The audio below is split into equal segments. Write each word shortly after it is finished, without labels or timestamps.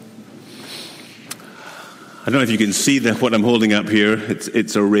I don't know if you can see what I'm holding up here.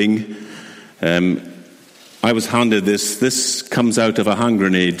 It's a ring. I was handed this. This comes out of a hand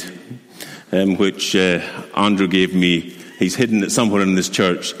grenade, which Andrew gave me. He's hidden it somewhere in this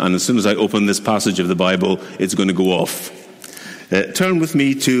church, and as soon as I open this passage of the Bible, it's going to go off. Turn with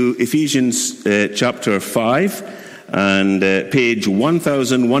me to Ephesians chapter 5 and page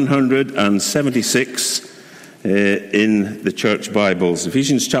 1176 in the church Bibles.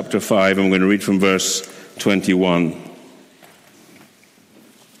 Ephesians chapter 5, I'm going to read from verse 21.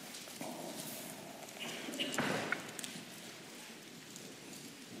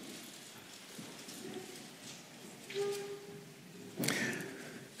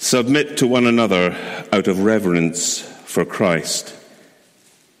 Submit to one another out of reverence for Christ.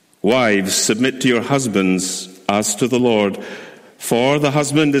 Wives, submit to your husbands as to the Lord, for the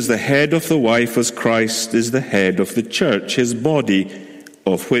husband is the head of the wife as Christ is the head of the church, his body,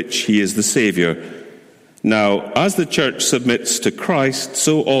 of which he is the Saviour. Now, as the church submits to Christ,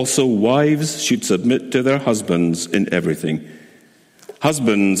 so also wives should submit to their husbands in everything.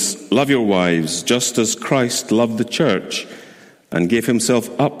 Husbands, love your wives, just as Christ loved the church and gave himself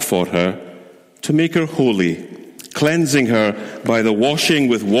up for her to make her holy, cleansing her by the washing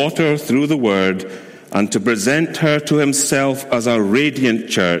with water through the word, and to present her to himself as a radiant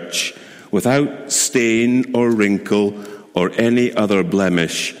church, without stain or wrinkle or any other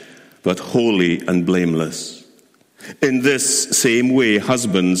blemish, but holy and blameless. In this same way,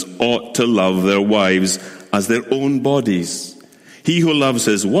 husbands ought to love their wives as their own bodies. He who loves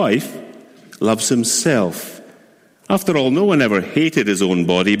his wife loves himself. After all, no one ever hated his own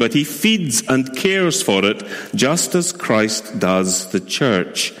body, but he feeds and cares for it, just as Christ does the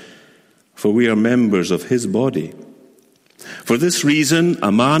church. For we are members of his body. For this reason,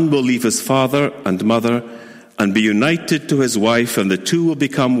 a man will leave his father and mother and be united to his wife, and the two will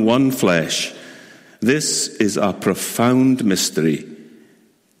become one flesh. This is a profound mystery,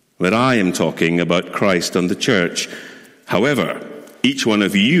 but I am talking about Christ and the church. However, each one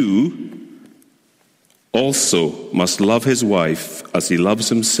of you also must love his wife as he loves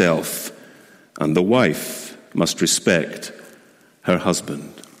himself, and the wife must respect her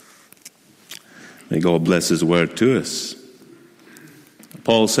husband. May God bless his word to us.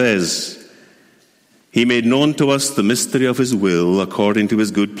 Paul says, he made known to us the mystery of his will according to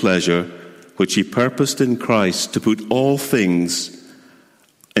his good pleasure, which he purposed in Christ to put all things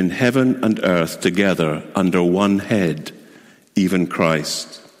in heaven and earth together under one head, even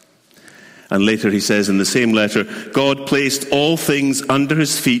Christ. And later he says in the same letter, God placed all things under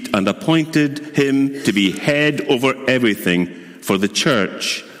his feet and appointed him to be head over everything for the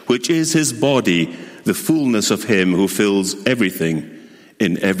church, which is his body, the fullness of him who fills everything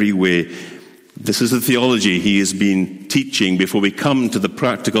in every way. This is the theology he has been teaching before we come to the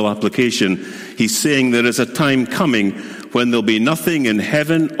practical application. He's saying there is a time coming when there'll be nothing in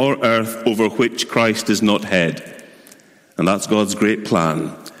heaven or earth over which Christ is not head. And that's God's great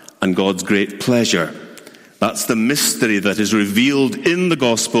plan and God's great pleasure. That's the mystery that is revealed in the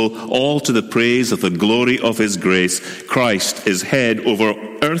gospel, all to the praise of the glory of his grace. Christ is head over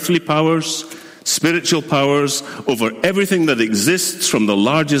earthly powers, spiritual powers, over everything that exists from the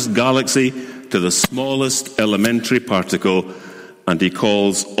largest galaxy to the smallest elementary particle, and he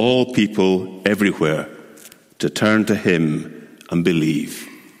calls all people everywhere to turn to him and believe.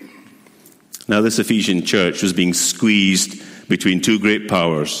 Now, this Ephesian church was being squeezed between two great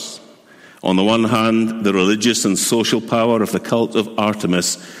powers. On the one hand, the religious and social power of the cult of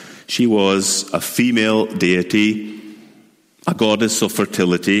Artemis. She was a female deity, a goddess of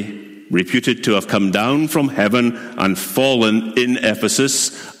fertility, reputed to have come down from heaven and fallen in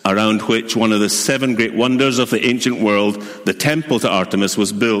Ephesus, around which one of the 7 great wonders of the ancient world, the temple to Artemis,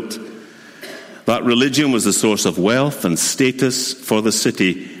 was built. That religion was the source of wealth and status for the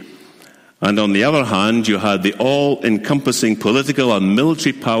city. And on the other hand, you had the all-encompassing political and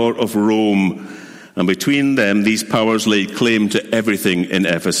military power of Rome. And between them, these powers laid claim to everything in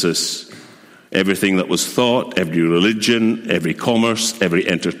Ephesus. Everything that was thought, every religion, every commerce, every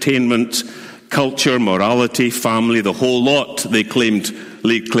entertainment, culture, morality, family, the whole lot they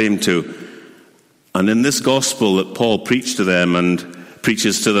laid claim to. And in this gospel that Paul preached to them and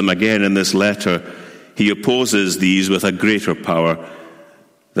preaches to them again in this letter, he opposes these with a greater power,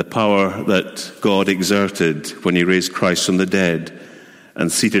 the power that God exerted when he raised Christ from the dead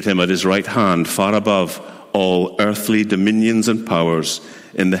and seated him at his right hand, far above all earthly dominions and powers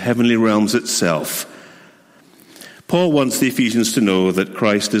in the heavenly realms itself. Paul wants the Ephesians to know that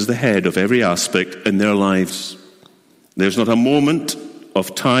Christ is the head of every aspect in their lives. There's not a moment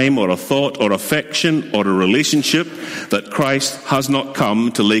of time or a thought or affection or a relationship that Christ has not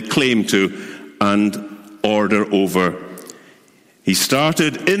come to lay claim to and order over. He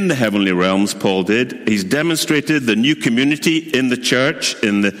started in the heavenly realms, Paul did. He's demonstrated the new community in the church,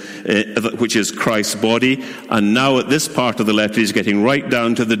 which is Christ's body. And now at this part of the letter, he's getting right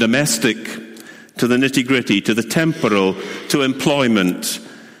down to the domestic, to the nitty-gritty, to the temporal, to employment.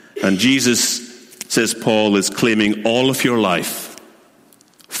 And Jesus, says Paul, is claiming all of your life,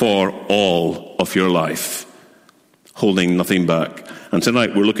 for all of your life, holding nothing back. And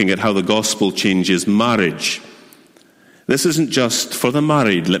tonight we're looking at how the gospel changes marriage. This isn't just for the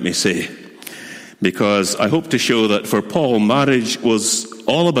married, let me say, because I hope to show that for Paul, marriage was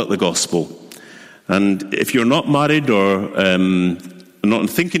all about the gospel. And if you're not married or not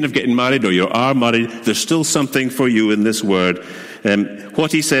thinking of getting married, or you are married, there's still something for you in this word.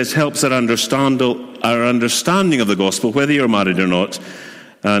 What he says helps our understanding of the gospel, whether you're married or not.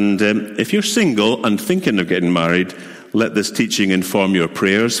 And if you're single and thinking of getting married, let this teaching inform your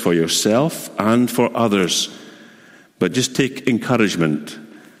prayers for yourself and for others. But just take encouragement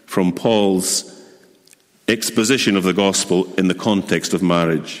from Paul's exposition of the gospel in the context of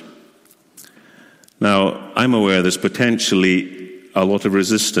marriage. Now, I'm aware there's potentially a lot of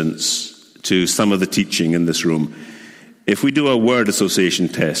resistance to some of the teaching in this room. If we do a word association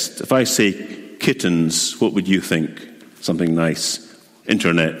test, if I say kittens, what would you think? Something nice.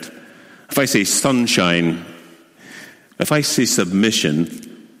 Internet. If I say sunshine, if I say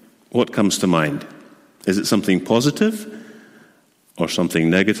submission, what comes to mind? Is it something positive or something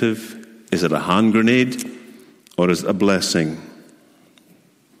negative? Is it a hand grenade or is it a blessing?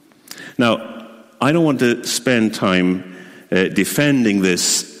 Now, I don't want to spend time defending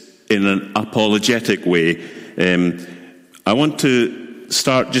this in an apologetic way. I want to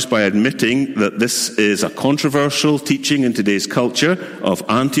start just by admitting that this is a controversial teaching in today's culture of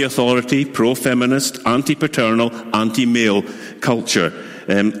anti-authority, pro-feminist, anti-paternal, anti-male culture.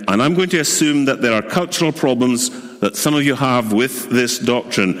 And I'm going to assume that there are cultural problems that some of you have with this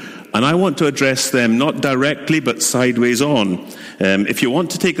doctrine. And I want to address them not directly, but sideways on. If you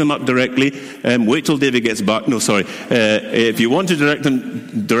want to take them up directly, wait till David gets back. No, sorry. If you want to direct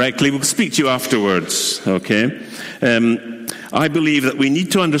them directly, we'll speak to you afterwards. Okay? I believe that we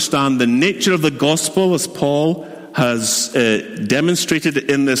need to understand the nature of the gospel as Paul has demonstrated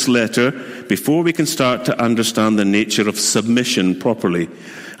in this letter before we can start to understand the nature of submission properly.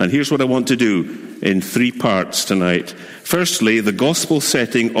 And here's what I want to do in 3 parts tonight. Firstly, the gospel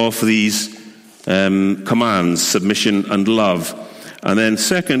setting of these commands, submission and love. And then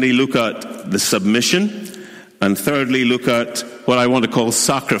secondly, look at the submission. And thirdly, look at what I want to call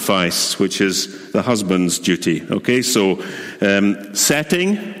sacrifice, which is the husband's duty. Okay, so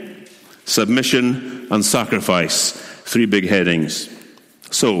setting, submission, and sacrifice. 3 big headings.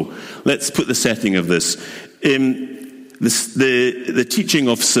 So let's put the setting of this. The teaching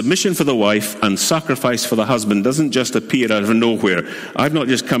of submission for the wife and sacrifice for the husband doesn't just appear out of nowhere. I've not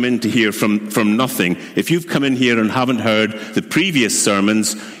just come in to hear from nothing. If you've come in here and haven't heard the previous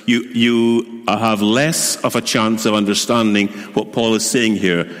sermons, you have less of a chance of understanding what Paul is saying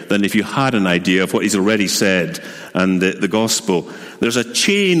here than if you had an idea of what he's already said and the gospel. There's a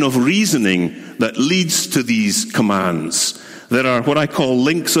chain of reasoning that leads to these commands. There are what I call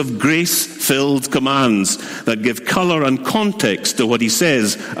links of grace-filled commands that give color and context to what he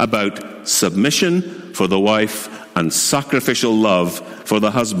says about submission for the wife and sacrificial love for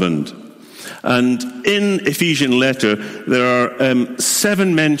the husband. And in Ephesian letter, there are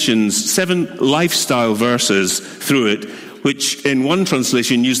 7 mentions, 7 lifestyle verses through it, which in one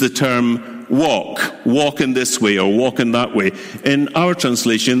translation use the term walk in this way or walk in that way. In our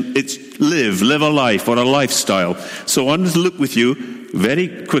translation, it's live a life or a lifestyle. So I want to look with you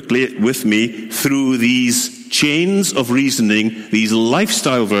very quickly with me through these chains of reasoning, these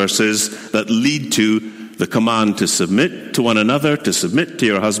lifestyle verses that lead to the command to submit to one another, to submit to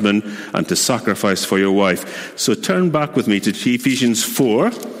your husband, and to sacrifice for your wife. So turn back with me to Ephesians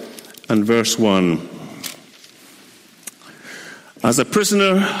 4 and verse 1. As a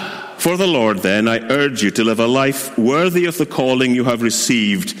prisoner for the Lord, then, I urge you to live a life worthy of the calling you have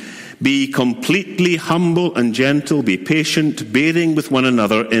received. Be completely humble and gentle. Be patient, bearing with one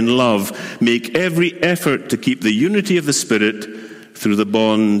another in love. Make every effort to keep the unity of the Spirit through the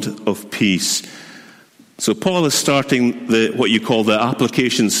bond of peace. So Paul is starting what you call the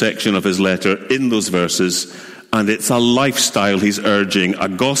application section of his letter in those verses, and it's a lifestyle he's urging, a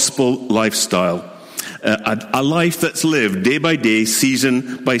gospel lifestyle. A life that's lived day by day,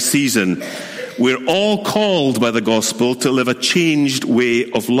 season by season. We're all called by the gospel to live a changed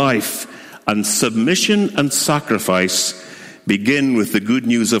way of life. And submission and sacrifice begin with the good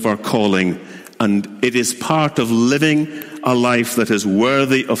news of our calling. And it is part of living a life that is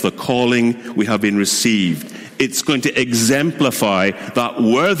worthy of the calling we have been received. It's going to exemplify that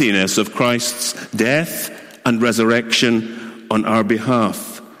worthiness of Christ's death and resurrection on our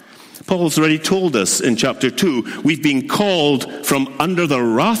behalf. Paul's already told us in chapter 2, we've been called from under the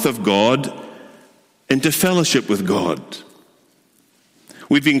wrath of God into fellowship with God.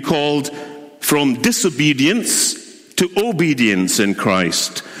 We've been called from disobedience to obedience in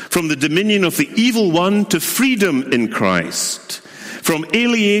Christ, from the dominion of the evil one to freedom in Christ, from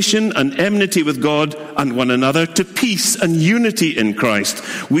alienation and enmity with God and one another to peace and unity in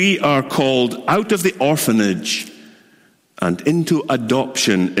Christ. We are called out of the orphanage and into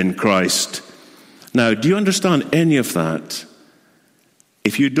adoption in Christ. Now, do you understand any of that?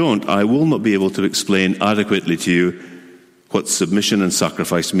 If you don't, I will not be able to explain adequately to you what submission and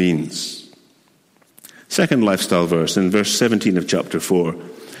sacrifice means. Second lifestyle verse, in verse 17 of chapter 4.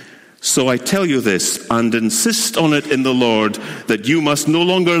 So I tell you this, and insist on it in the Lord, that you must no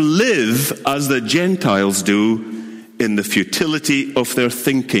longer live as the Gentiles do in the futility of their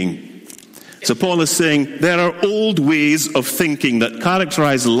thinking. So Paul is saying there are old ways of thinking that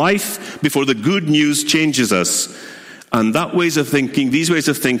characterize life before the good news changes us. And these ways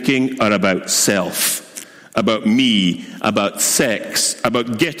of thinking are about self, about me, about sex,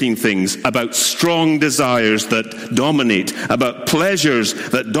 about getting things, about strong desires that dominate, about pleasures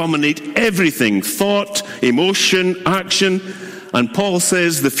that dominate everything, thought, emotion, action. And Paul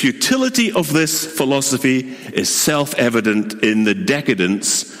says the futility of this philosophy is self-evident in the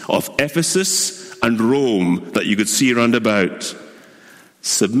decadence of Ephesus and Rome that you could see round about.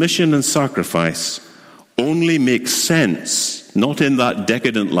 Submission and sacrifice only makes sense, not in that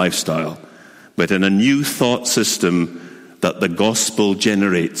decadent lifestyle, but in a new thought system that the gospel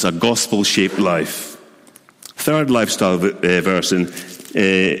generates, a gospel-shaped life. Third lifestyle verse in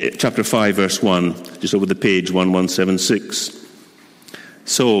chapter 5, verse 1, just over the page, 1176.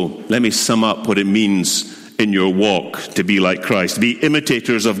 So, let me sum up what it means in your walk to be like Christ. Be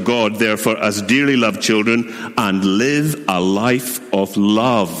imitators of God, therefore, as dearly loved children, and live a life of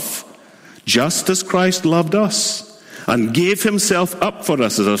love, just as Christ loved us, and gave himself up for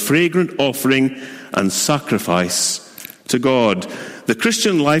us as a fragrant offering and sacrifice to God. The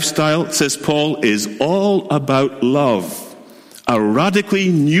Christian lifestyle, says Paul, is all about love. A radically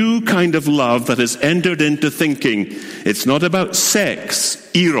new kind of love that has entered into thinking. It's not about sex,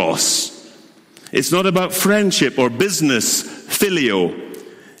 eros. It's not about friendship or business, phileo.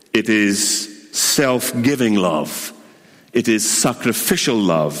 It is self-giving love. It is sacrificial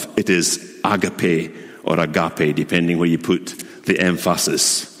love. It is agape or agape, depending where you put the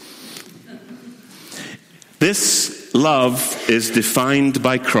emphasis. This love is defined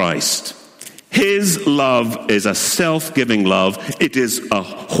by Christ. His love is a self-giving love. It is a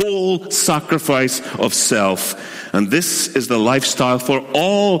whole sacrifice of self. And this is the lifestyle for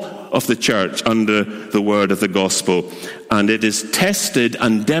all of the church under the word of the gospel. And it is tested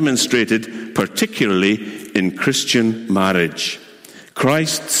and demonstrated particularly in Christian marriage.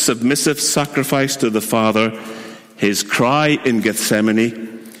 Christ's submissive sacrifice to the Father, his cry in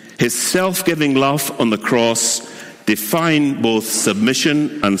Gethsemane, his self-giving love on the cross define both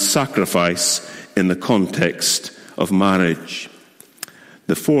submission and sacrifice in the context of marriage.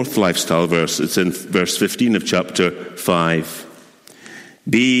 The fourth lifestyle verse, it's in verse 15 of chapter 5.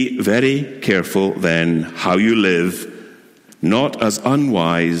 Be very careful then how you live, not as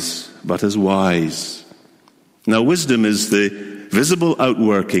unwise, but as wise. Now, wisdom is the visible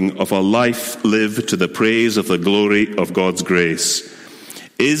outworking of a life lived to the praise of the glory of God's grace.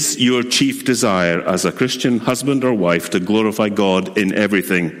 Is your chief desire as a Christian husband or wife to glorify God in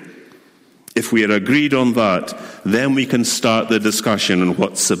everything? If we are agreed on that, then we can start the discussion on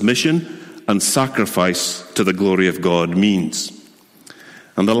what submission and sacrifice to the glory of God means.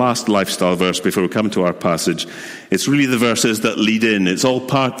 And the last lifestyle verse before we come to our passage, it's really the verses that lead in. This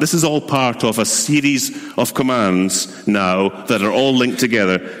is all part of a series of commands now that are all linked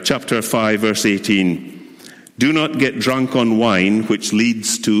together. Chapter 5, verse 18. Do not get drunk on wine, which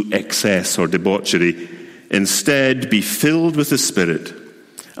leads to excess or debauchery. Instead, be filled with the Spirit.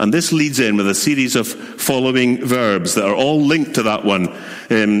 And this leads in with a series of following verbs that are all linked to that one,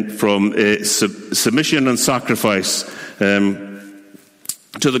 from submission and sacrifice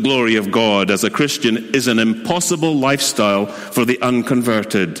to the glory of God as a Christian is an impossible lifestyle for the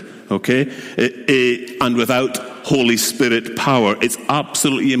unconverted, okay? And without Holy Spirit power, it's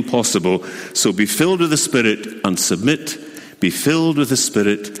absolutely impossible. So be filled with the Spirit and submit. Be filled with the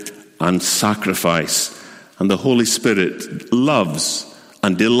Spirit and sacrifice. And the Holy Spirit loves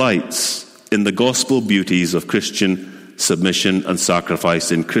and delights in the gospel beauties of Christian submission and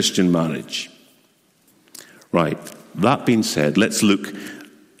sacrifice in Christian marriage. Right. That being said, let's look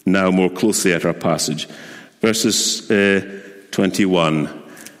now more closely at our passage. Verses 21.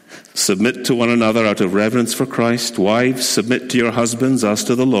 Submit to one another out of reverence for Christ. Wives, submit to your husbands as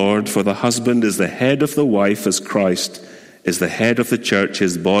to the Lord, for the husband is the head of the wife, as Christ is the head of the church,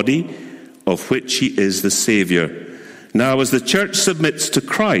 his body, of which he is the Saviour. Now, as the church submits to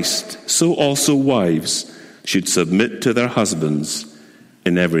Christ, so also wives should submit to their husbands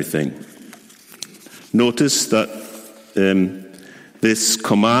in everything. Notice that this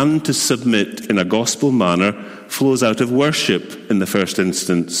command to submit in a gospel manner flows out of worship in the first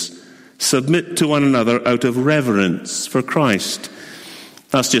instance. Submit to one another out of reverence for Christ.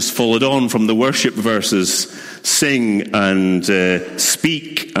 That's just followed on from the worship verses. Sing and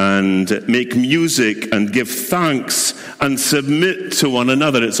speak and make music and give thanks and submit to one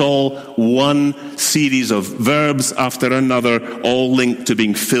another. It's all one series of verbs after another, all linked to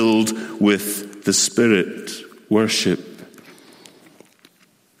being filled with the Spirit. Worship.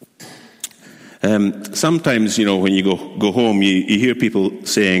 Sometimes, when you go home, you hear people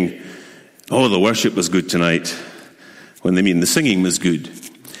saying, "Oh, the worship was good tonight," when they mean the singing was good.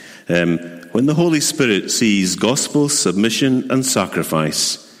 When the Holy Spirit sees gospel, submission, and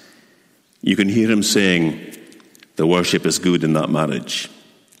sacrifice, you can hear him saying, the worship is good in that marriage.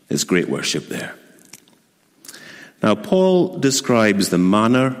 There's great worship there. Now, Paul describes the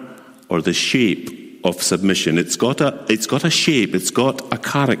manner or the shape of submission. It's got a shape, it's got a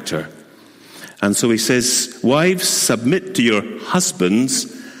character. And so he says, wives, submit to your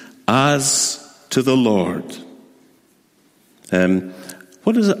husbands as to the Lord.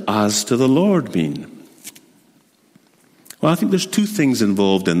 What does as to the Lord mean? Well, I think there's two things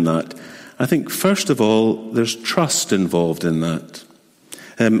involved in that. I think, first of all, there's trust involved in that.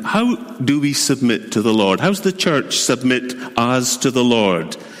 How do we submit to the Lord? How does the church submit as to the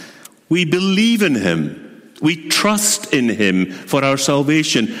Lord? We believe in him. We trust in him for our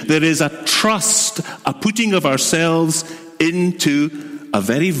salvation. There is a trust, a putting of ourselves into a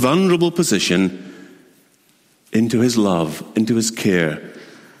very vulnerable position, into his love, into his care.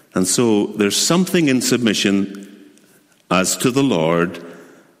 And so there's something in submission as to the Lord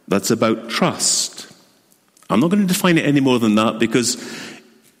that's about trust. I'm not going to define it any more than that, because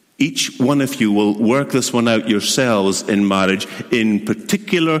each one of you will work this one out yourselves in marriage in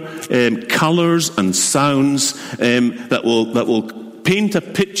particular colours and sounds that will paint a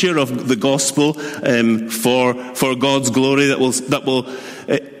picture of the gospel for God's glory, that will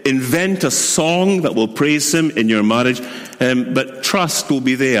invent a song that will praise him in your marriage. But trust will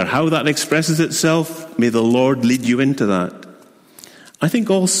be there. How that expresses itself, may the Lord lead you into that. I think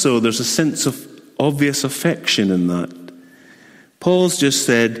also there's a sense of obvious affection in that. Paul's just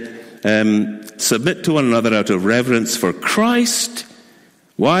said, submit to one another out of reverence for Christ.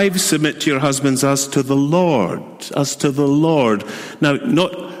 Wives, submit to your husbands as to the Lord. As to the Lord. Now,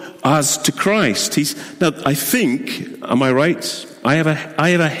 not as to Christ. Now, I think, am I right? I have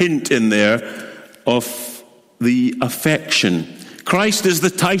a hint in there of the affection. Christ is the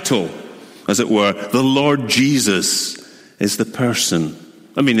title, as it were. The Lord Jesus is the person.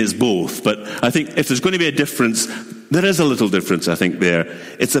 I mean, it's both, but I think if there's going to be a difference, there is a little difference, I think, there.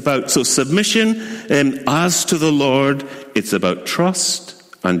 It's about, so submission as to the Lord, it's about trust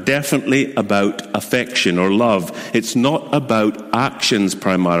and definitely about affection or love. It's not about actions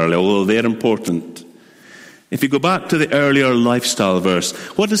primarily, although they're important. If you go back to the earlier lifestyle verse,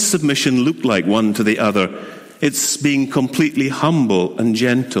 what does submission look like one to the other? It's being completely humble and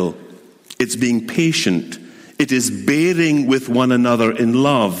gentle. It's being patient. It is bearing with one another in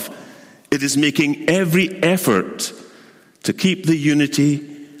love. It is making every effort to keep the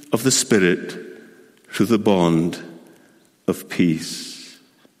unity of the Spirit through the bond of peace.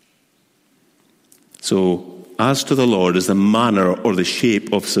 So, as to the Lord is the manner or the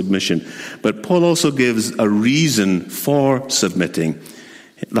shape of submission. But Paul also gives a reason for submitting.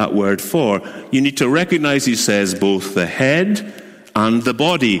 That word for. You need to recognize, he says, both the head and the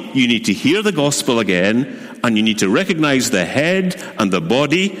body. You need to hear the gospel again, and you need to recognize the head and the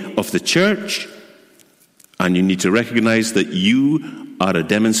body of the church, and you need to recognize that you are a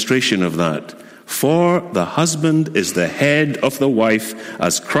demonstration of that. For the husband is the head of the wife,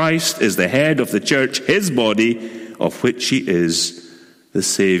 as Christ is the head of the church, his body, of which he is the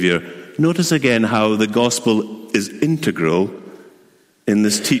Saviour. Notice again how the gospel is integral in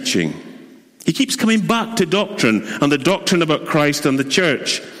this teaching. He keeps coming back to doctrine, and the doctrine about Christ and the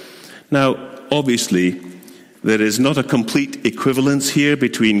church. Now, obviously, there is not a complete equivalence here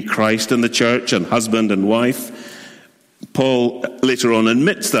between Christ and the church and husband and wife. Paul later on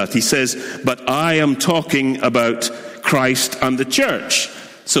admits that. He says, but I am talking about Christ and the church.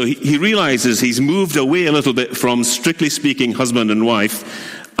 So he realizes he's moved away a little bit from, strictly speaking, husband and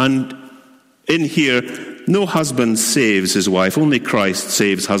wife. And in here, no husband saves his wife. Only Christ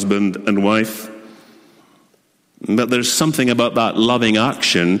saves husband and wife. But there's something about that loving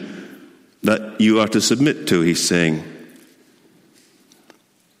action that you are to submit to, he's saying.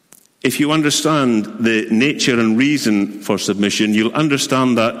 If you understand the nature and reason for submission, you'll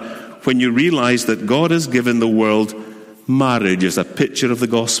understand that when you realize that God has given the world marriage as a picture of the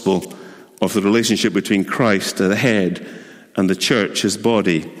gospel, of the relationship between Christ, the head, and the church, his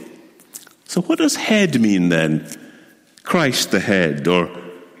body. So what does head mean then? Christ the head, or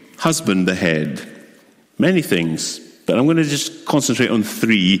husband the head? Many things, but I'm going to just concentrate on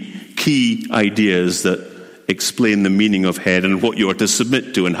 3 key ideas that explain the meaning of head and what you are to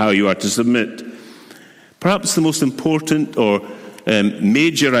submit to and how you are to submit. Perhaps the most important or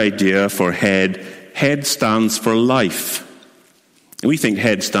major idea for head stands for life. We think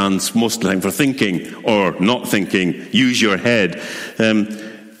head stands most of the time for thinking or not thinking. Use your head.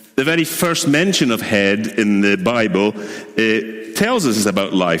 The very first mention of head in the Bible tells us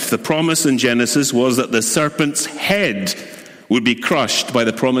about life. The promise in Genesis was that the serpent's head would be crushed by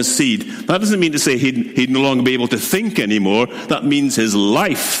the promised seed. That doesn't mean to say he'd no longer be able to think anymore. That means his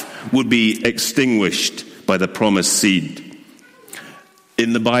life would be extinguished by the promised seed.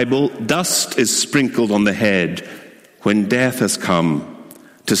 In the Bible, dust is sprinkled on the head when death has come,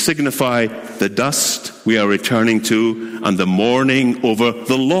 to signify the dust we are returning to and the mourning over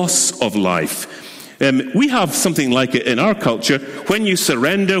the loss of life. We have something like it in our culture. When you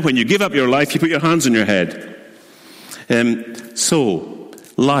surrender, when you give up your life, you put your hands on your head. So,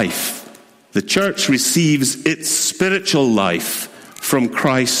 life. The church receives its spiritual life from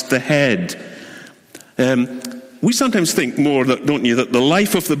Christ the head. We sometimes think more, don't you, that the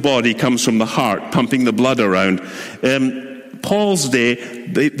life of the body comes from the heart, pumping the blood around. Paul's day,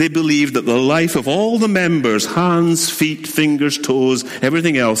 they believed that the life of all the members, hands, feet, fingers, toes,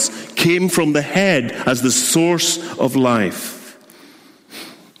 everything else, came from the head as the source of life.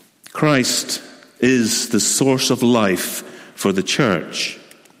 Christ is the source of life for the church.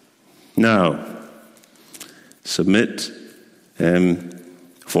 Now, submit,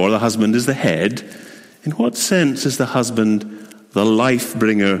 for the husband is the head. In what sense is the husband the life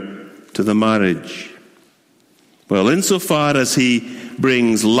bringer to the marriage? Well, insofar as he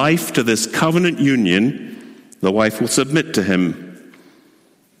brings life to this covenant union, the wife will submit to him.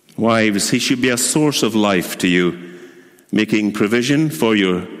 Wives, he should be a source of life to you, making provision for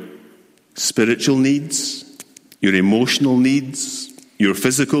your spiritual needs, your emotional needs, your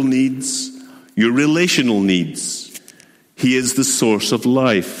physical needs, your relational needs. He is the source of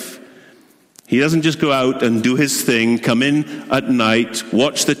life. He doesn't just go out and do his thing, come in at night,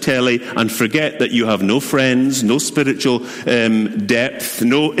 watch the telly, and forget that you have no friends, no spiritual depth,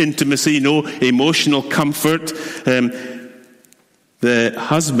 no intimacy, no emotional comfort. The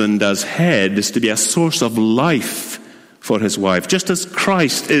husband as head is to be a source of life for his wife, just as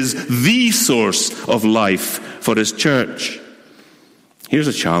Christ is the source of life for his church. Here's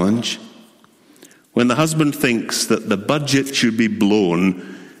a challenge. When the husband thinks that the budget should be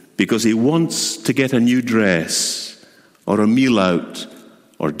blown because he wants to get a new dress or a meal out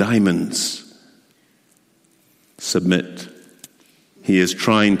or diamonds, submit. He is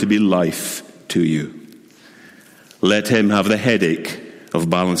trying to be life to you. Let him have the headache of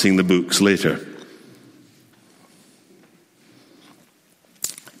balancing the books later.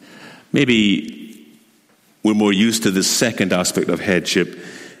 Maybe we're more used to the second aspect of headship.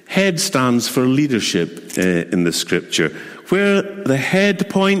 Head stands for leadership in the scripture. Where the head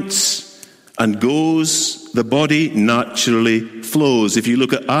points and goes, the body naturally flows. If you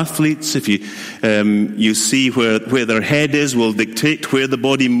look at athletes, if you see where their head is will dictate where the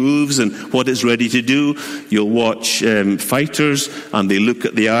body moves and what it's ready to do. You'll watch fighters and they look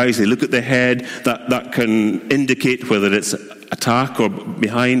at the eyes, they look at the head. That can indicate whether it's attack or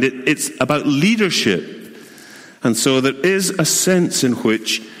behind it. It's about leadership. And so there is a sense in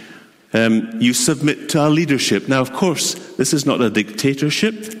which you submit to a leadership. Now, of course, this is not a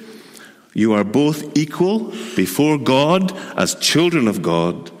dictatorship. You are both equal before God as children of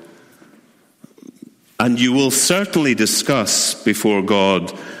God. And you will certainly discuss before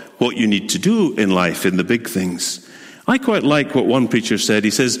God what you need to do in life, in the big things. I quite like what one preacher said.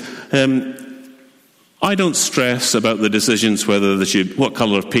 He says, I don't stress about the decisions whether there should, what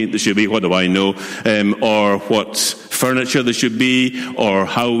color of paint there should be, what do I know, or what furniture there should be, or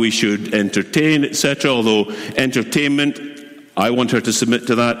how we should entertain, etc. Although entertainment I want her to submit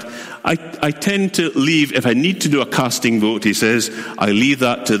to that. I tend to leave, if I need to do a casting vote, he says, I leave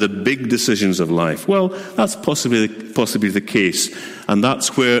that to the big decisions of life. Well, that's possibly the case. And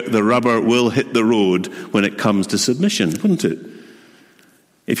that's where the rubber will hit the road when it comes to submission, wouldn't it?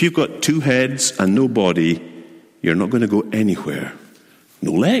 If you've got two heads and no body, you're not going to go anywhere.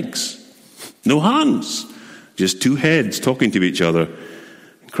 No legs, no hands, just two heads talking to each other.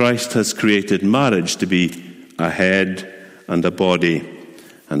 Christ has created marriage to be a head and a body.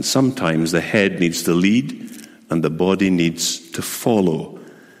 And sometimes the head needs to lead and the body needs to follow.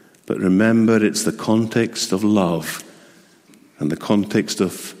 But remember, it's the context of love and the context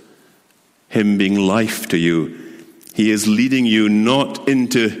of him being life to you. He is leading you not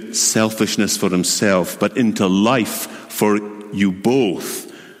into selfishness for himself, but into life for you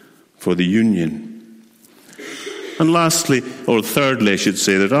both, for the union. And lastly, or thirdly, I should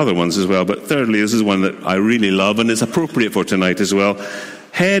say, there are other ones as well, but thirdly, this is one that I really love and is appropriate for tonight as well.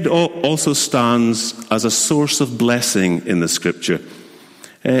 Head also stands as a source of blessing in the Scripture.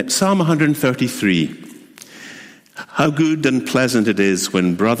 Psalm 133. How good and pleasant it is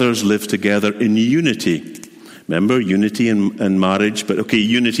when brothers live together in unity. Remember, unity in marriage, but okay,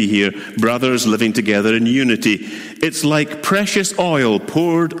 unity here. Brothers living together in unity. It's like precious oil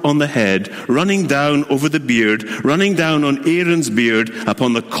poured on the head, running down over the beard, running down on Aaron's beard,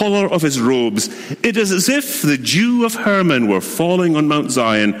 upon the collar of his robes. It is as if the dew of Hermon were falling on Mount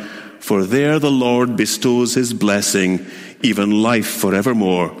Zion, for there the Lord bestows his blessing, even life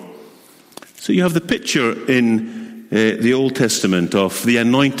forevermore. So you have the picture in the Old Testament of the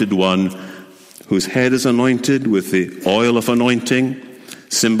anointed one, whose head is anointed with the oil of anointing,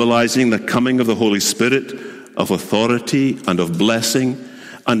 symbolizing the coming of the Holy Spirit, of authority and of blessing.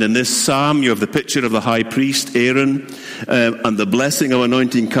 And in this psalm, you have the picture of the high priest, Aaron, and the blessing of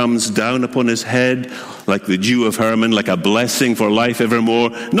anointing comes down upon his head like the dew of Hermon, like a blessing for life evermore.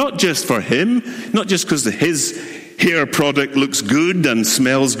 Not just for him, not just because his hair product looks good and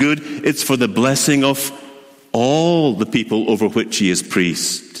smells good. It's for the blessing of all the people over which he is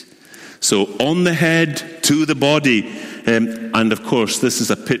priest. So on the head to the body. And of course, this is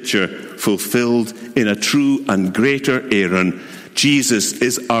a picture fulfilled in a true and greater Aaron. Jesus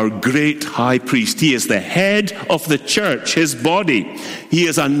is our great high priest. He is the head of the church, his body. He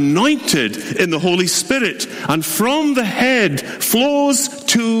is anointed in the Holy Spirit. And from the head flows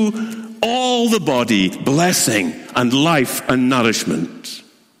to all the body blessing and life and nourishment.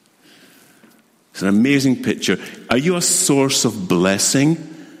 It's an amazing picture. Are you a source of blessing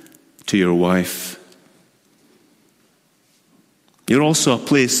to your wife? You're also a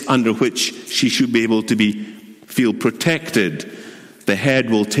place under which she should be able to feel protected. The head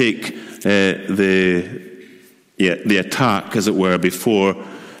will take the attack, as it were, before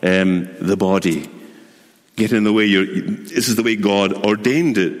the body. Get in the way. This is the way God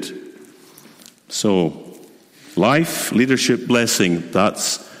ordained it. So, life, leadership, blessing,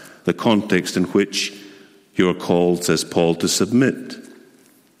 that's the context in which you're called, says Paul, to submit.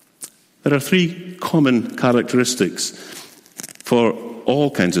 There are three common characteristics for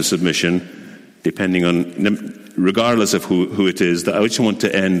all kinds of submission, regardless of who it is, that I just want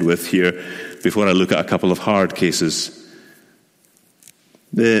to end with here before I look at a couple of hard cases.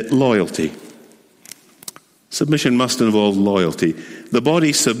 The loyalty. Submission must involve loyalty. The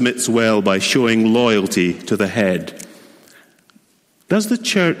body submits well by showing loyalty to the head. Does the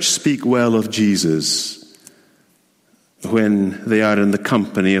church speak well of Jesus when they are in the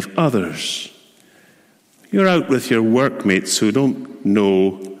company of others? You're out with your workmates who don't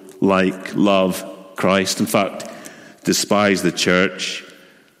know, like, love Christ, in fact, despise the church.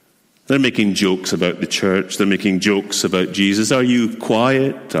 They're making jokes about the church. They're making jokes about Jesus. Are you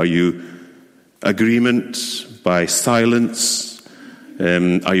quiet? Are you agreement by silence?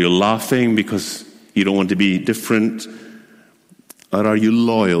 Are you laughing because you don't want to be different? Or are you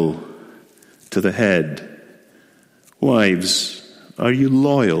loyal to the head? Wives, are you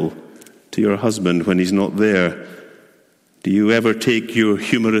loyal to your husband when he's not there? Do you ever take your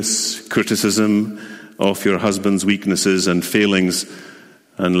humorous criticism of your husband's weaknesses and failings?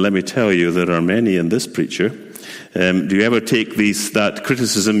 And let me tell you, there are many in this preacher. Do you ever take that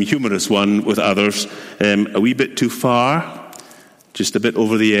criticism, humorous one, with others a wee bit too far? Just a bit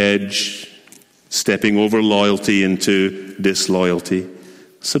over the edge, stepping over loyalty into disloyalty?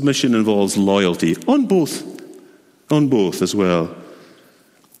 Submission involves loyalty on both as well.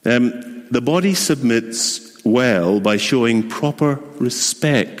 The body submits well by showing proper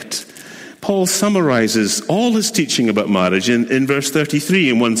respect. Paul summarizes all his teaching about marriage in verse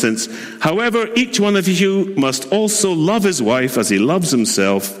 33 in one sense. However, each one of you must also love his wife as he loves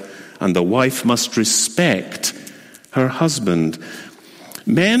himself, and the wife must respect her husband.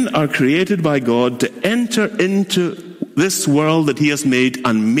 Men are created by God to enter into this world that he has made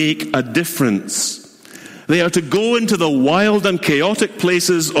and make a difference. They are to go into the wild and chaotic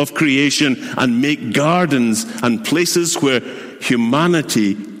places of creation and make gardens and places where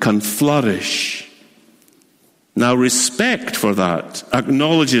humanity can flourish. Now, respect for that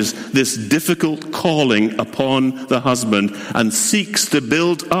acknowledges this difficult calling upon the husband and seeks to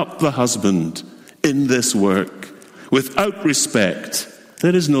build up the husband in this work. Without respect,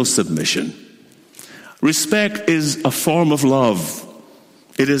 there is no submission. Respect is a form of love.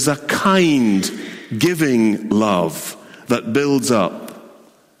 It is a kind, giving love that builds up.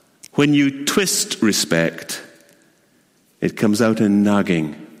 When you twist respect, it comes out in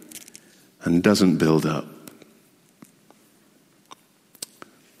nagging and doesn't build up.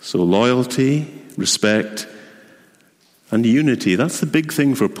 So loyalty, respect, and unity. That's the big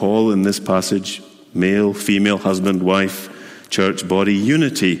thing for Paul in this passage. Male, female, husband, wife, church, body,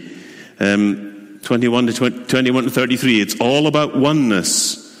 unity. 21 to 33, it's all about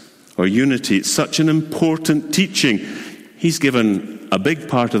oneness or unity. It's such an important teaching. He's given a big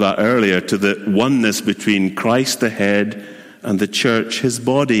part of that earlier to the oneness between Christ the head and the church, his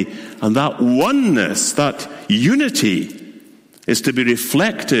body. And that oneness, that unity, is to be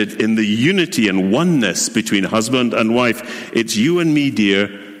reflected in the unity and oneness between husband and wife. It's you and me, dear,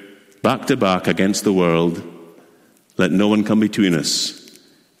 back to back against the world. Let no one come between us,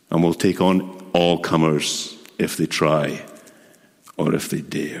 and we'll take on all comers if they try or if they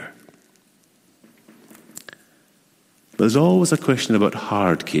dare. But there's always a question about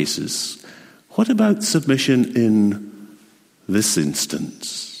hard cases. What about submission in this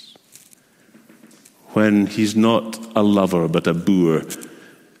instance? When he's not a lover but a boor.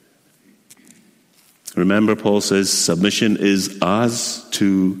 Remember, Paul says, submission is as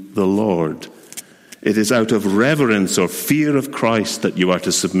to the Lord. It is out of reverence or fear of Christ that you are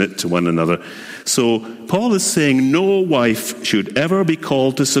to submit to one another. So Paul is saying no wife should ever be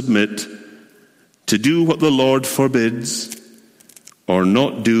called to submit, to do what the Lord forbids, or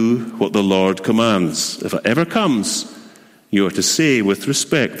not do what the Lord commands. If it ever comes, you are to say with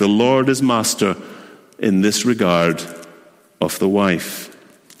respect, the Lord is master in this regard of the wife.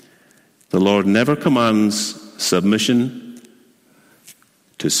 The Lord never commands submission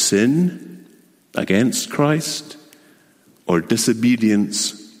to sin against Christ or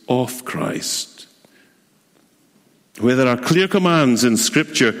disobedience of Christ. Where there are clear commands in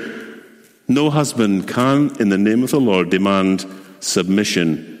Scripture, no husband can, in the name of the Lord, demand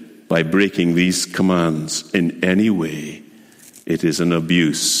submission by breaking these commands in any way. It is an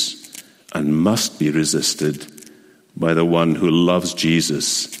abuse and must be resisted by the one who loves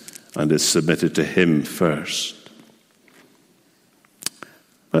Jesus and is submitted to him first.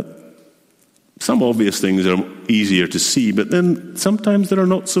 But some obvious things are easier to see, but then sometimes there are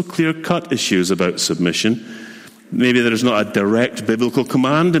not so clear-cut issues about submission. Maybe there's not a direct biblical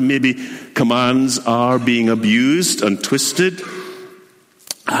command, and maybe commands are being abused and twisted.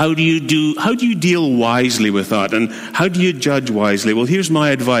 How do you deal wisely with that? And how do you judge wisely? Well, here's my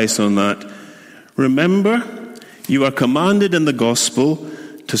advice on that. Remember, you are commanded in the gospel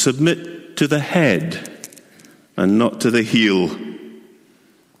to submit to the head and not to the heel.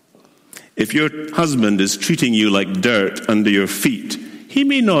 If your husband is treating you like dirt under your feet, he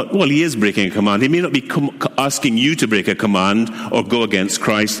is breaking a command. He may not be asking you to break a command or go against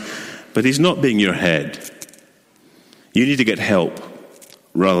Christ, but he's not being your head. You need to get help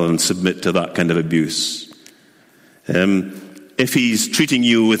rather than submit to that kind of abuse. If he's treating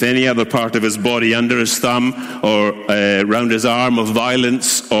you with any other part of his body under his thumb or around his arm of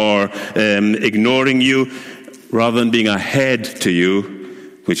violence or ignoring you, rather than being a head to you,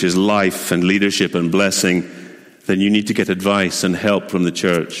 which is life and leadership and blessing, then you need to get advice and help from the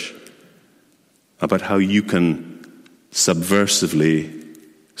church about how you can subversively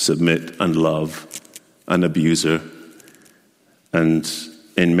submit and love an abuser. And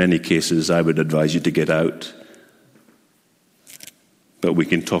in many cases, I would advise you to get out. But we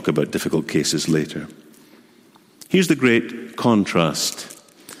can talk about difficult cases later. Here's the great contrast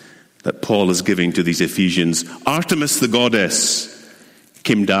that Paul is giving to these Ephesians. Artemis, the goddess,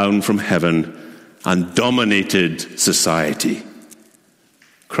 came down from heaven and dominated society.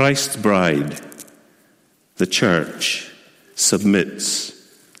 Christ's bride, the church, submits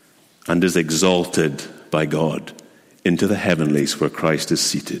and is exalted by God into the heavenlies where Christ is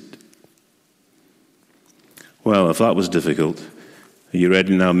seated. Well, if that was difficult, are you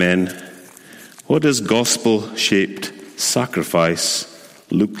ready now, men? What does gospel-shaped sacrifice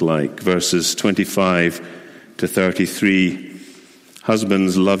look like? Verses 25 to 33.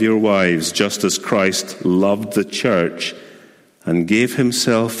 Husbands, love your wives, just as Christ loved the church and gave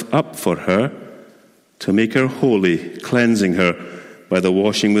himself up for her to make her holy, cleansing her by the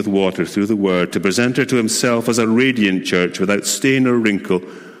washing with water through the word, to present her to himself as a radiant church without stain or wrinkle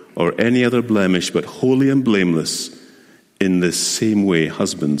or any other blemish, but holy and blameless. In this same way,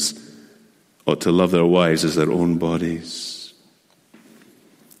 husbands ought to love their wives as their own bodies.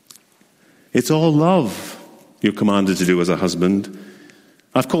 It's all love you're commanded to do as a husband.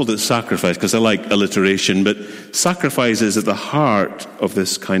 I've called it sacrifice because I like alliteration, but sacrifice is at the heart of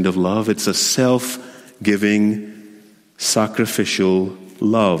this kind of love. It's a self-giving, sacrificial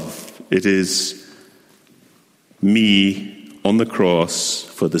love. It is me on the cross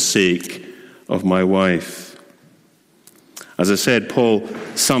for the sake of my wife. As I said, Paul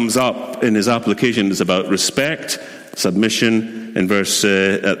sums up in his application, it's about respect, submission in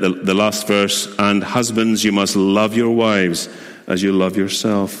the last verse, and husbands, you must love your wives as you love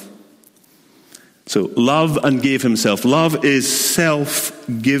yourself. So love and gave himself. Love is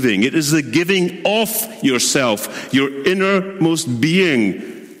self-giving. It is the giving of yourself. Your innermost being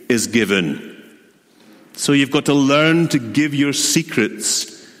is given. So you've got to learn to give your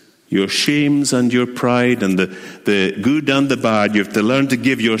secrets, your shames and your pride and the good and the bad. You have to learn to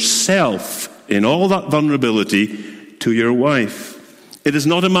give yourself in all that vulnerability to your wife. It is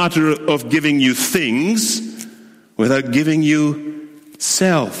not a matter of giving you things without giving you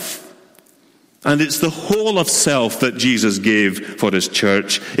self. And it's the whole of self that Jesus gave for his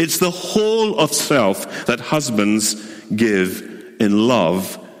church. It's the whole of self that husbands give in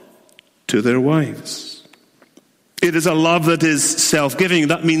love to their wives. It is a love that is self-giving.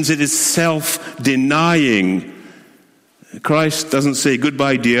 That means it is self-denying. Christ doesn't say,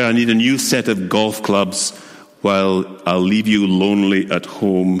 goodbye, dear, I need a new set of golf clubs while I'll leave you lonely at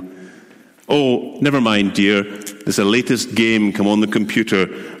home. Oh, never mind, dear. There's a latest game come on the computer.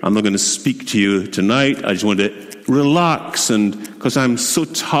 I'm not going to speak to you tonight. I just want to relax, and because I'm so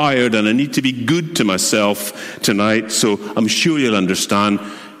tired and I need to be good to myself tonight, so I'm sure you'll understand.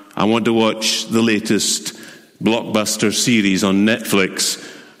 I want to watch the latest blockbuster series on Netflix.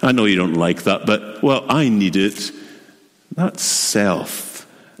 I know you don't like that, but, well, I need it. That's self.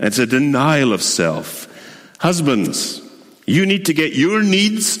 It's a denial of self. Husbands, you need to get your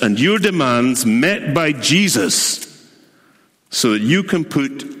needs and your demands met by Jesus so that you can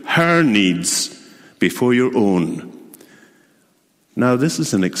put her needs before your own. Now, this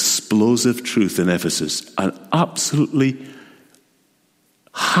is an explosive truth in Ephesus, an absolutely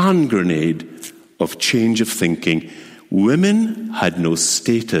hand grenade of change of thinking. Women had no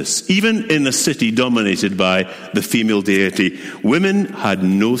status. Even in a city dominated by the female deity, women had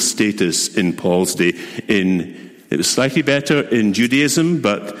no status in Paul's day. It was slightly better in Judaism,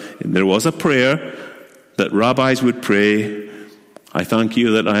 but there was a prayer that rabbis would pray, I thank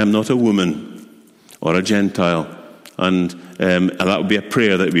you that I am not a woman or a Gentile. And that would be a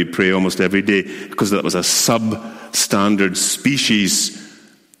prayer that we'd pray almost every day, because that was a substandard species.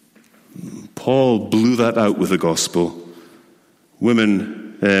 Paul blew that out with the gospel.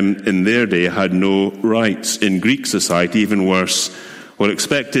 Women in their day had no rights. In Greek society, even worse, were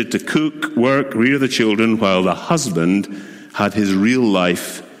expected to cook, work, rear the children, while the husband had his real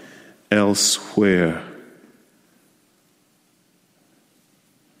life elsewhere.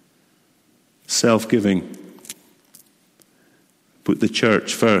 Self-giving. Put the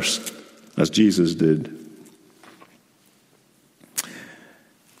church first, as Jesus did.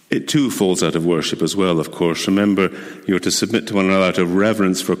 It too falls out of worship as well, of course. Remember, you're to submit to one another out of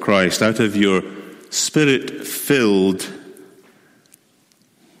reverence for Christ, out of your spirit-filled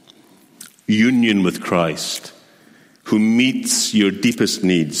union with Christ, who meets your deepest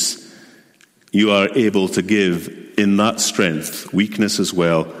needs. You are able to give in that strength, weakness as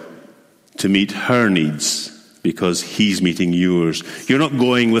well, to meet her needs because he's meeting yours. You're not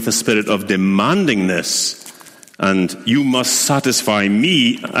going with a spirit of demandingness and you must satisfy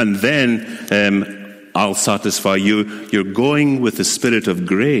me and then I'll satisfy you. You're going with the spirit of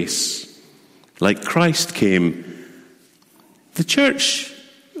grace, like Christ came. The church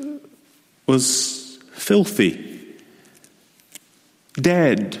was filthy,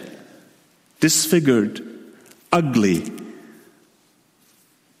 dead, disfigured, ugly,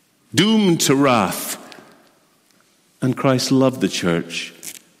 doomed to wrath. And Christ loved the church.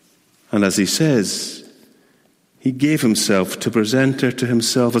 And as he says, he gave himself to present her to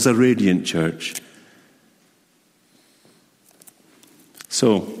himself as a radiant church.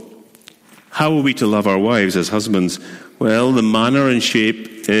 So, how are we to love our wives as husbands? Well, the manner and shape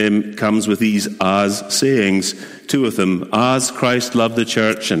comes with these as sayings, two of them. As Christ loved the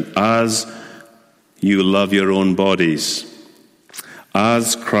church and as you love your own bodies.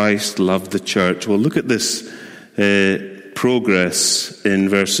 as Christ loved the church. Well, look at this progress in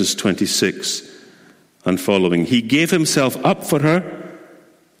verses 26 and following. He gave himself up for her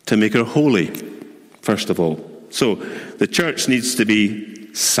to make her holy, first of all. So the church needs to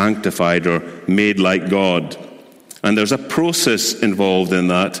be sanctified or made like God. And there's a process involved in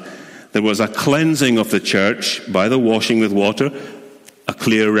that. There was a cleansing of the church by the washing with water, a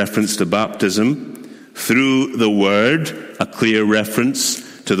clear reference to baptism. Through the word, a clear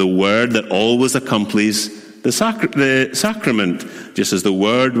reference to the word that always accompanies the sacrament, just as the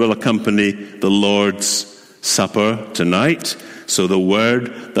word will accompany the Lord's Supper tonight. So the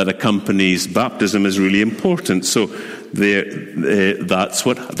word that accompanies baptism is really important. So that's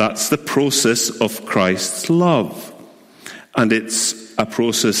the process of Christ's love. And it's a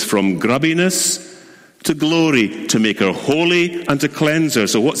process from grubbiness to glory, to make her holy and to cleanse her.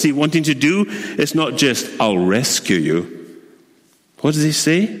 So what's he wanting to do? It's not just, I'll rescue you. What does he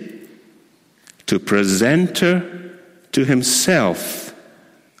say? To present her to himself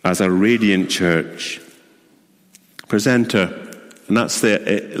as a radiant church. Present her. And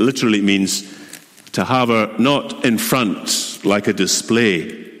it literally means to have her not in front like a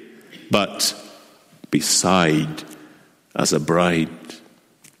display, but beside as a bride.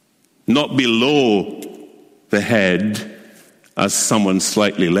 Not below the head as someone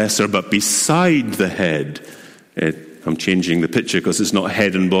slightly lesser, but beside the head. I'm changing the picture because it's not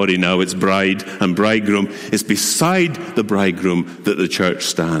head and body now, it's bride and bridegroom. It's beside the bridegroom that the church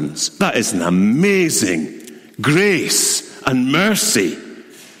stands. That is an amazing grace and mercy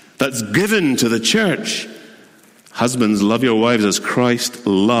that's given to the church. Husbands, love your wives as Christ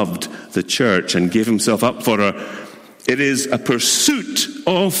loved the church and gave himself up for her. It is a pursuit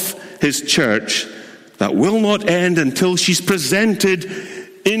of his church that will not end until she's presented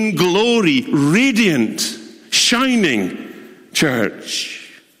in glory, radiant, shining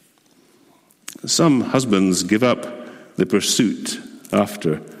church. Some husbands give up the pursuit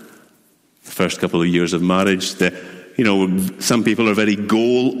after the first couple of years of marriage. Some people are very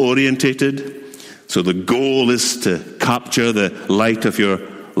goal-orientated. So the goal is to capture the light of your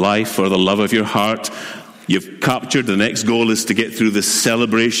life or the love of your heart. You've captured, the next goal is to get through the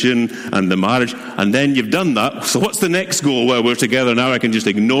celebration and the marriage, and then you've done that. So what's the next goal? Well, we're together now, I can just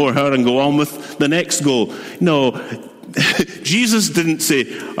ignore her and go on with the next goal. No, Jesus didn't say,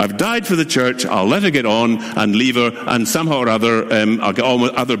 I've died for the church, I'll let her get on and leave her, and somehow or other I'll get on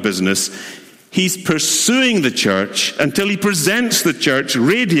with other business. He's pursuing the church until he presents the church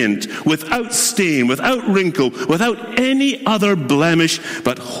radiant, without stain, without wrinkle, without any other blemish,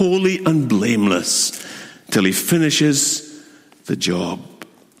 but holy and blameless, till he finishes the job.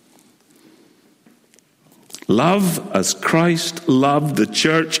 Love as Christ loved the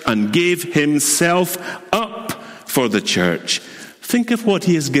church and gave himself up for the church. Think of what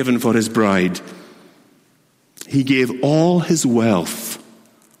he has given for his bride. He gave all his wealth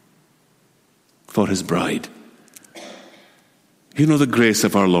for his bride. You know the grace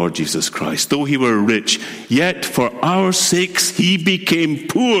of our Lord Jesus Christ. Though he were rich, yet for our sakes he became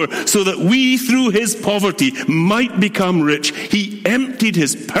poor, so that we through his poverty might become rich. He emptied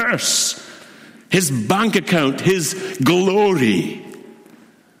his purse, his bank account, his glory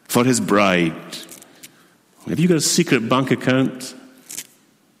for his bride. Have you got a secret bank account?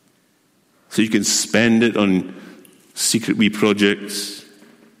 So you can spend it on secret wee projects?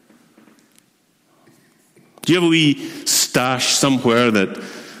 Do you have a wee stash somewhere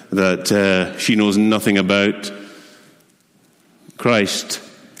that she knows nothing about? Christ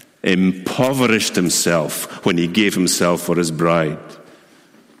impoverished himself when he gave himself for his bride.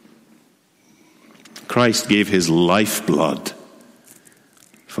 Christ gave his lifeblood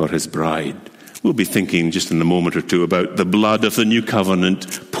for his bride. We'll be thinking just in a moment or two about the blood of the new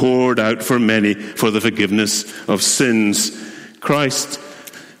covenant poured out for many for the forgiveness of sins. Christ.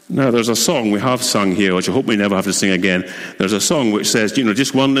 Now, there's a song we have sung here, which I hope we never have to sing again. There's a song which says,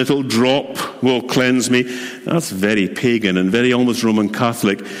 just one little drop will cleanse me. That's very pagan and very almost Roman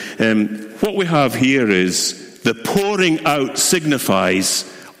Catholic. What we have here is the pouring out signifies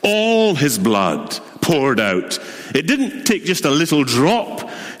all his blood poured out. It didn't take just a little drop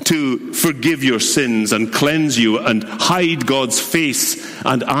to forgive your sins and cleanse you and hide God's face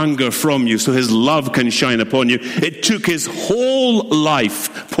and anger from you so his love can shine upon you. It took his whole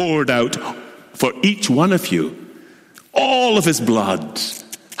life poured out for each one of you. All of his blood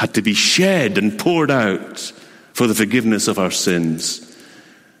had to be shed and poured out for the forgiveness of our sins.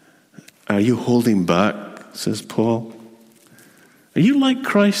 Are you holding back, says Paul? Are you like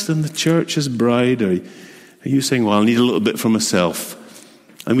Christ and the church, his bride? Are you saying, well, I need a little bit for myself.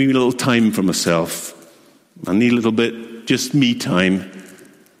 I need a little time for myself. I need a little bit just me time.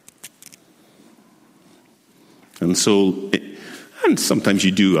 And so, and sometimes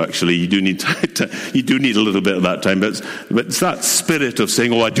you do actually, you do need a little bit of that time, but it's that spirit of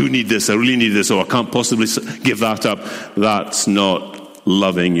saying, oh, I do need this, I really need this, oh, I can't possibly give that up. That's not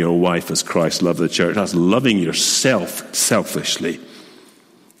loving your wife as Christ loved the church. That's loving yourself selfishly.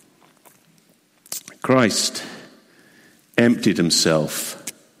 Christ emptied himself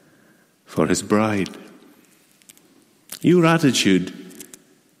for his bride. Your attitude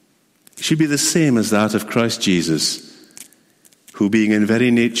should be the same as that of Christ Jesus, who being in very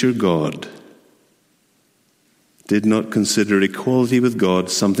nature God, did not consider equality with God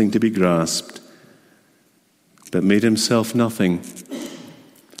something to be grasped, but made himself nothing,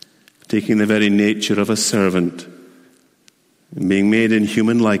 taking the very nature of a servant, and being made in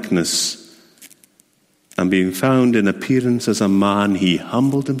human likeness, and being found in appearance as a man, he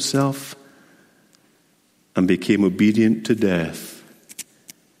humbled himself and became obedient to death,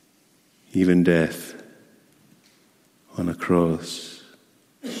 even death on a cross.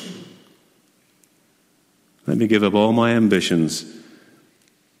 Let me give up all my ambitions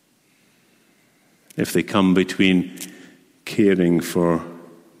if they come between caring for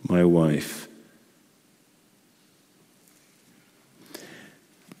my wife.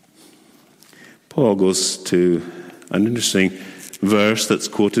 Paul goes to an interesting verse that's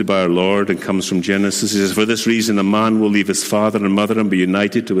quoted by our Lord and comes from Genesis. He says, for this reason a man will leave his father and mother and be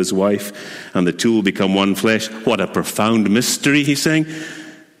united to his wife, and the two will become one flesh. What a profound mystery, he's saying.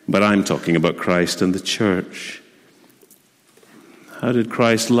 But I'm talking about Christ and the church. How did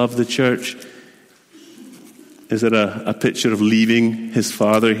Christ love the church? Is it a picture of leaving his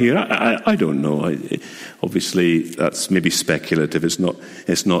father here? I don't know. Obviously, that's maybe speculative. It's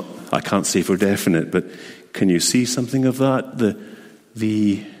not. I can't say for definite, but can you see something of that?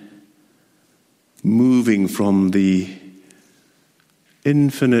 The moving from the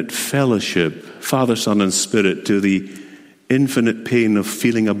infinite fellowship, Father, Son, and Spirit, to the infinite pain of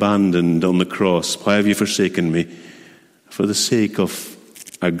feeling abandoned on the cross. Why have you forsaken me? For the sake of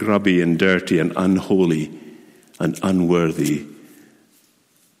a grubby and dirty and unholy and unworthy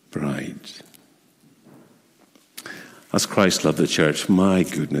bride. As Christ loved the church, my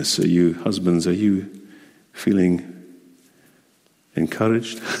goodness, are you feeling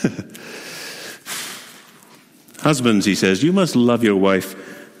encouraged? Husbands, he says, you must love your wife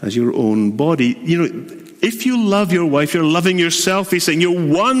as your own body. You know, if you love your wife, you're loving yourself. He's saying you're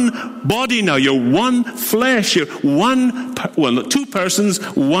one body now. You're one flesh. You're two persons,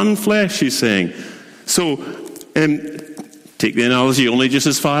 one flesh, he's saying. So, take the analogy only just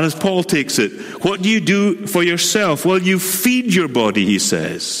as far as Paul takes it. What do you do for yourself? Well, you feed your body, he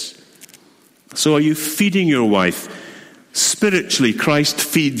says. So are you feeding your wife? Spiritually, Christ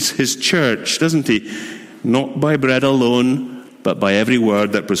feeds his church, doesn't he? Not by bread alone, but by every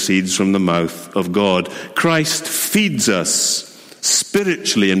word that proceeds from the mouth of God. Christ feeds us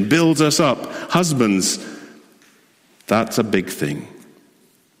spiritually and builds us up. Husbands, that's a big thing.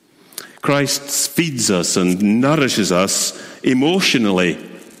 Christ feeds us and nourishes us emotionally,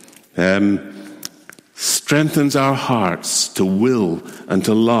 strengthens our hearts to will and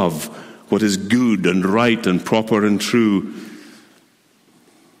to love what is good and right and proper and true.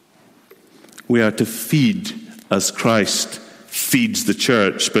 We are to feed as Christ feeds the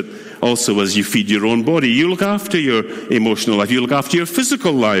church, but also as you feed your own body. You look after your emotional life. You look after your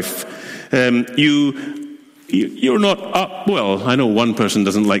physical life. You're not up. Well, I know one person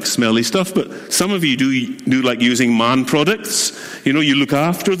doesn't like smelly stuff, but some of you do like using man products. You know, you look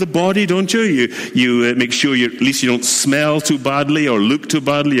after the body, don't you? You make sure at least you don't smell too badly or look too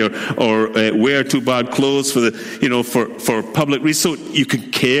badly or wear too bad clothes for public reason. So you can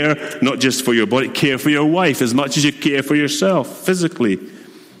care not just for your body, care for your wife as much as you care for yourself physically.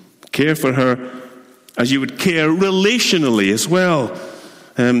 Care for her as you would care relationally as well.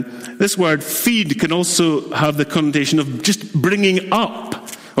 This word feed can also have the connotation of just bringing up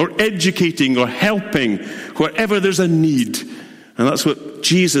or educating or helping wherever there's a need. And that's what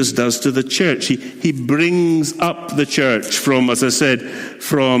Jesus does to the church. He brings up the church from, as I said,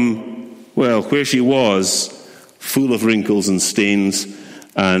 where she was, full of wrinkles and stains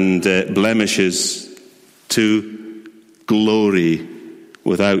and blemishes, to glory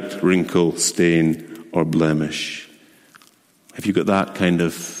without wrinkle, stain, or blemish. Have you got that kind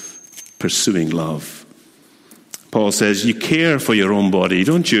of pursuing love? Paul says you care for your own body,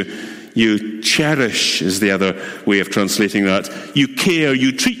 don't you? You cherish is the other way of translating that. You care,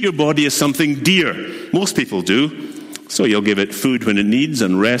 you treat your body as something dear. Most people do. So you'll give it food when it needs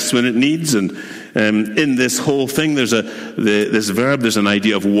and rest when it needs. And in this whole thing, there's an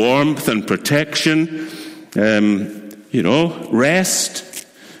idea of warmth and protection. rest,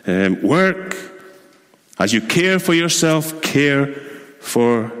 work. As you care for yourself, care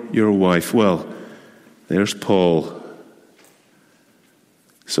for your wife. Well, there's Paul.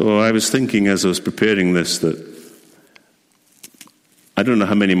 So I was thinking as I was preparing this that I don't know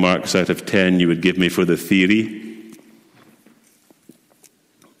how many marks out of 10 you would give me for the theory,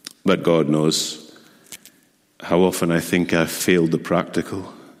 but God knows how often I think I've failed the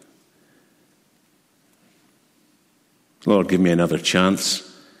practical. Lord, give me another chance,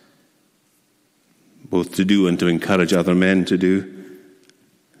 both to do and to encourage other men to do,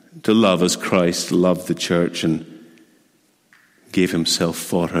 to love as Christ loved the church and gave himself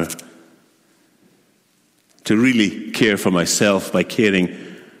for her, to really care for myself by caring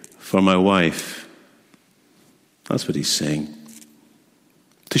for my wife. That's what he's saying.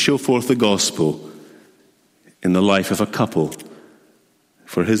 To show forth the gospel in the life of a couple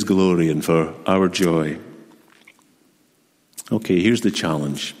for his glory and for our joy. Okay, here's the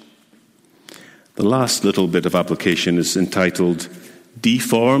challenge. The last little bit of application is entitled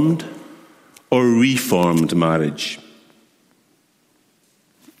Deformed or Reformed Marriage.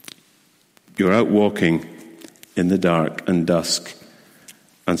 You're out walking in the dark and dusk,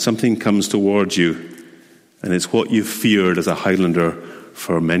 and something comes towards you, and it's what you've feared as a Highlander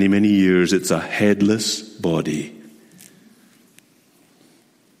for many, many years. It's a headless body.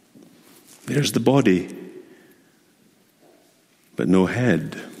 There's the body, but no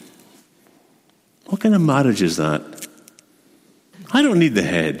head. What kind of marriage is that? I don't need the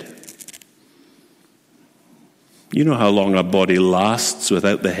head. You know how long a body lasts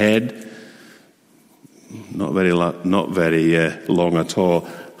without the head? Not very long at all.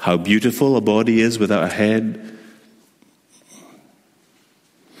 How beautiful a body is without a head.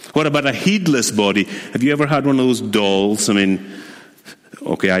 What about a headless body? Have you ever had one of those dolls? I mean,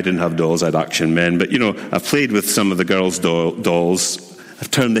 okay, I didn't have dolls, I had action men, but I've played with some of the girls' dolls.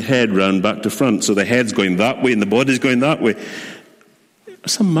 I've turned the head round back to front, so the head's going that way and the body's going that way.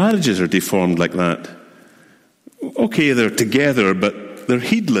 Some marriages are deformed like that. Okay, they're together, but they're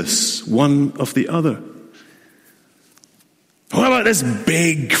heedless, one of the other. What about this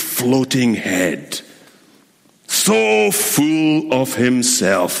big floating head? So full of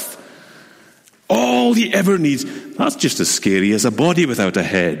himself. All he ever needs. That's just as scary as a body without a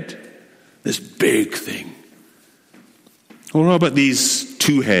head. This big thing. Or how about these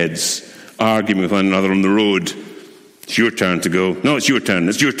two heads arguing with one another on the road? It's your turn to go. No, it's your turn.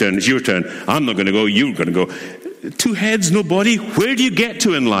 It's your turn. It's your turn. I'm not going to go. You're going to go. Two heads, no body. Where do you get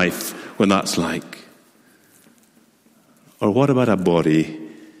to in life when that's like? Or what about a body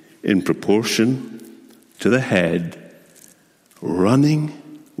in proportion to the head,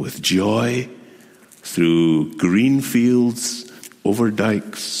 running with joy through green fields, over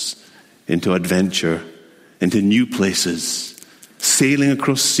dikes, into adventure, into new places, sailing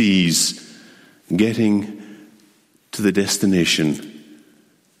across seas, getting to the destination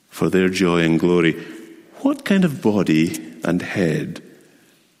for their joy and glory? What kind of body and head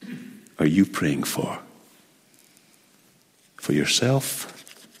are you praying for? For yourself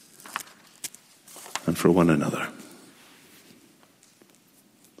and for one another.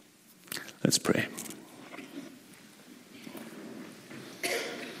 Let's pray.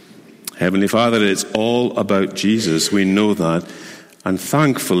 Heavenly Father, it's all about Jesus. We know that. And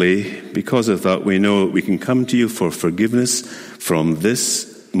thankfully, because of that, we know we can come to you for forgiveness from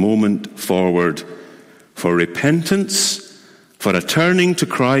this moment forward, for repentance, for a turning to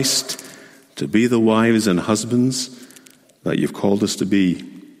Christ, to be the wives and husbands that you've called us to be.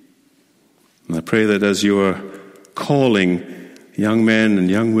 And I pray that as you are calling young men and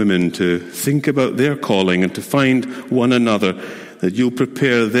young women to think about their calling and to find one another, that you'll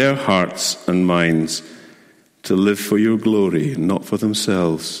prepare their hearts and minds to live for your glory and not for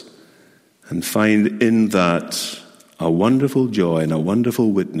themselves, and find in that a wonderful joy and a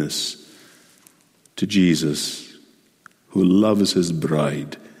wonderful witness to Jesus, who loves his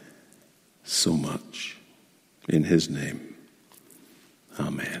bride so much. In his name.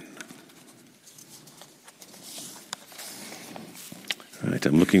 Amen. Right,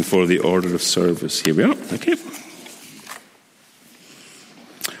 I'm looking for the order of service. Here we are.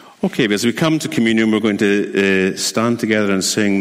 Okay, as we come to communion, we're going to stand together and sing